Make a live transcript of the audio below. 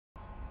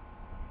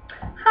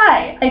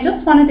Hi, I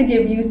just wanted to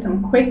give you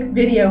some quick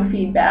video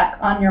feedback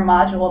on your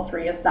Module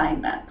 3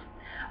 assignment.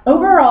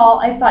 Overall,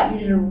 I thought you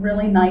did a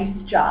really nice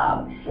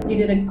job. You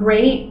did a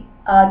great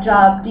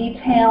job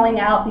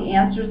detailing out the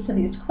answers to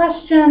these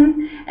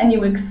questions, and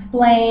you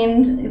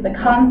explained the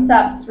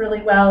concepts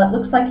really well. It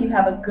looks like you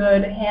have a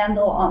good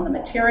handle on the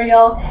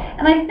material,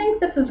 and I think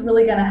this is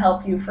really going to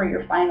help you for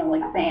your final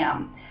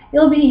exam.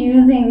 You'll be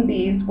using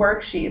these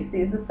worksheets,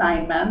 these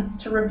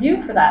assignments, to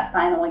review for that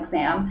final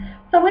exam,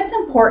 so it's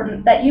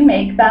important that you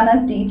make them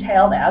as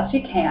detailed as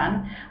you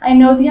can. I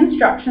know the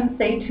instructions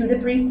say 2 to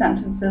 3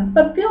 sentences,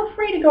 but feel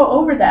free to go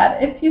over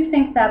that if you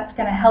think that's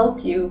going to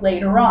help you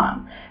later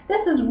on.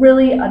 This is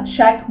really a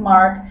check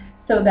mark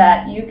so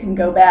that you can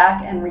go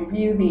back and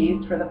review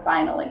these for the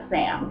final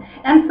exam.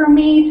 And for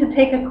me to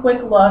take a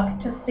quick look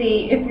to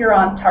see if you're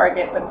on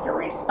target with your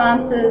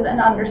responses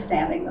and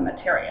understanding the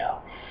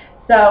material.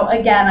 So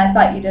again, I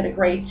thought you did a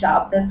great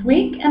job this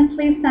week, and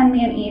please send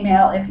me an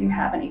email if you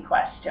have any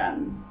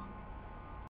questions.